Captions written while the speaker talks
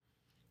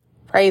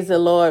Praise the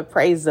Lord,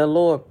 praise the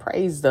Lord,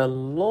 praise the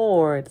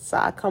Lord. So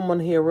I come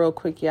on here real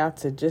quick, y'all,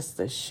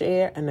 to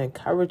share an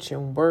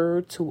encouraging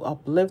word to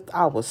uplift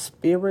our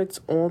spirits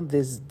on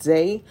this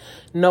day,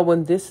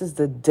 knowing this is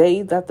the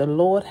day that the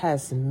Lord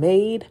has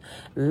made.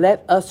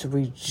 Let us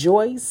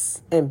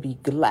rejoice and be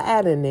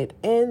glad in it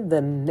in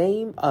the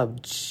name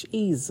of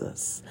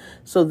Jesus.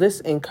 So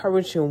this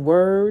encouraging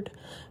word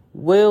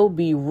will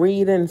be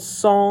reading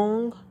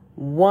Song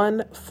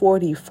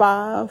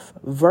 145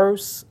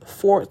 verse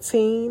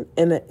 14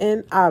 in the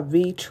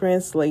NIV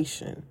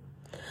translation.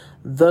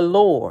 The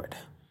Lord,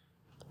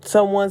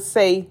 someone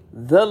say,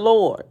 the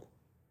Lord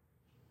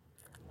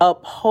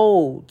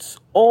upholds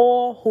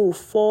all who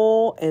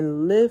fall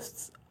and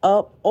lifts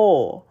up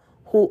all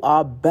who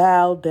are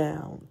bowed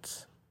down.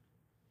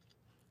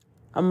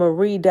 I'm going to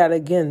read that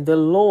again. The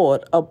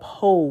Lord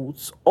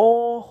upholds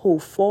all who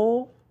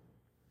fall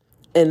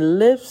and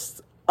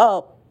lifts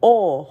up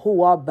all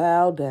who are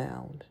bowed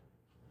down.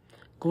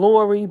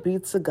 Glory be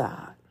to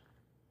God.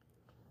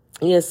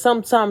 Yes,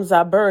 sometimes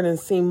our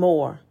burdens seem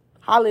more.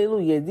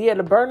 Hallelujah. Yeah,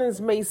 the burdens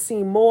may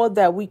seem more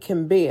that we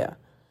can bear.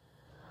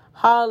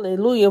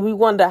 Hallelujah. We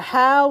wonder,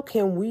 how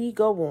can we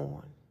go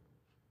on?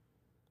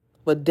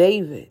 But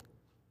David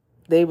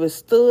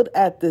stood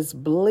at this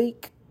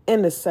bleak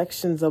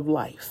intersections of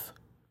life.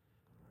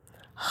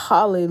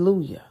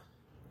 Hallelujah.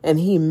 And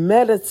he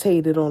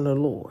meditated on the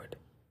Lord,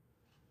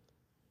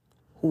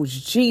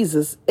 whose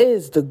Jesus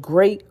is the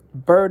great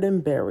burden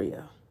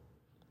bearer.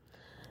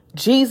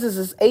 Jesus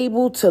is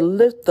able to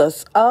lift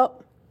us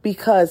up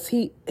because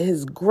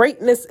his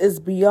greatness is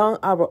beyond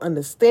our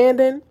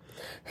understanding.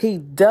 He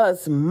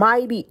does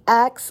mighty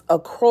acts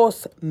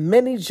across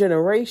many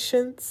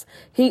generations.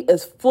 He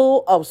is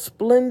full of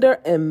splendor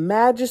and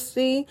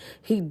majesty.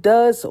 He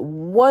does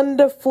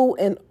wonderful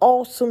and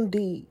awesome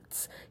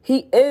deeds.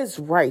 He is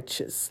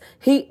righteous.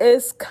 He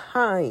is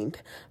kind,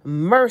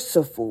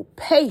 merciful,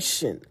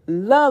 patient,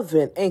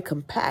 loving, and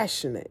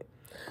compassionate.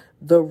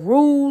 He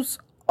rules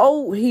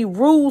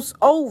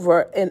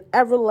over an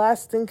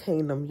everlasting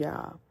kingdom,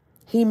 y'all.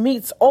 He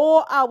meets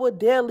all our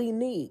daily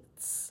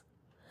needs.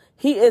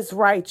 He is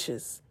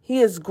righteous.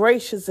 He is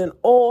gracious in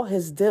all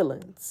his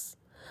dealings.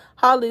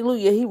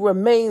 Hallelujah. He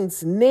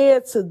remains near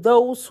to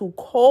those who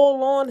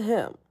call on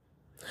him.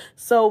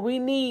 So we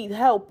need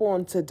help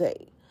on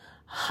today.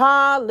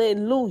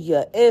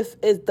 Hallelujah.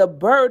 If the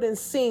burden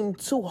seemed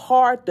too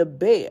hard to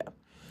bear,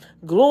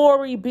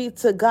 glory be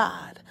to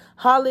God.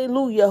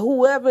 Hallelujah.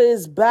 Whoever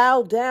is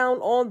bowed down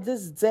on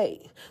this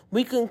day,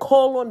 we can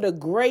call on the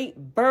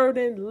great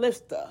burden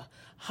lifter.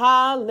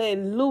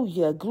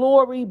 Hallelujah.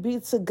 Glory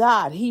be to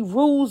God. He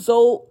rules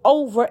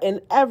over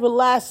an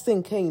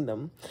everlasting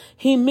kingdom.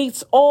 He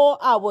meets all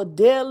our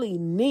daily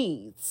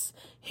needs.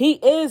 He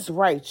is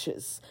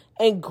righteous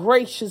and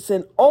gracious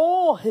in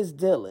all his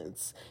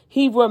dealings.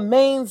 He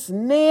remains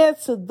near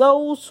to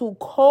those who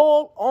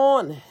call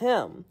on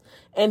him,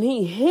 and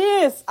he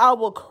hears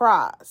our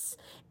cries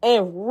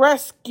and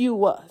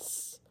rescue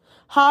us.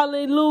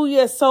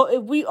 Hallelujah. So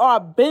if we are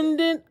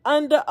bending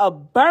under a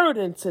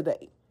burden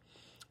today,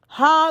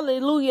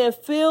 hallelujah, and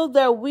feel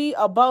that we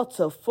about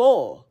to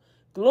fall,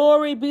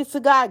 glory be to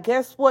God.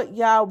 Guess what,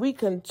 y'all? We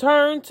can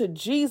turn to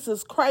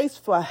Jesus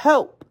Christ for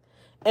help.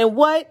 And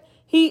what?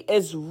 He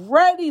is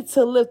ready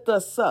to lift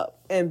us up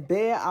and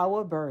bear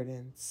our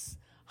burdens.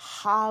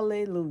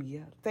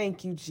 Hallelujah.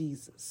 Thank you,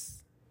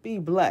 Jesus. Be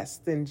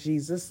blessed in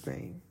Jesus'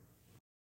 name.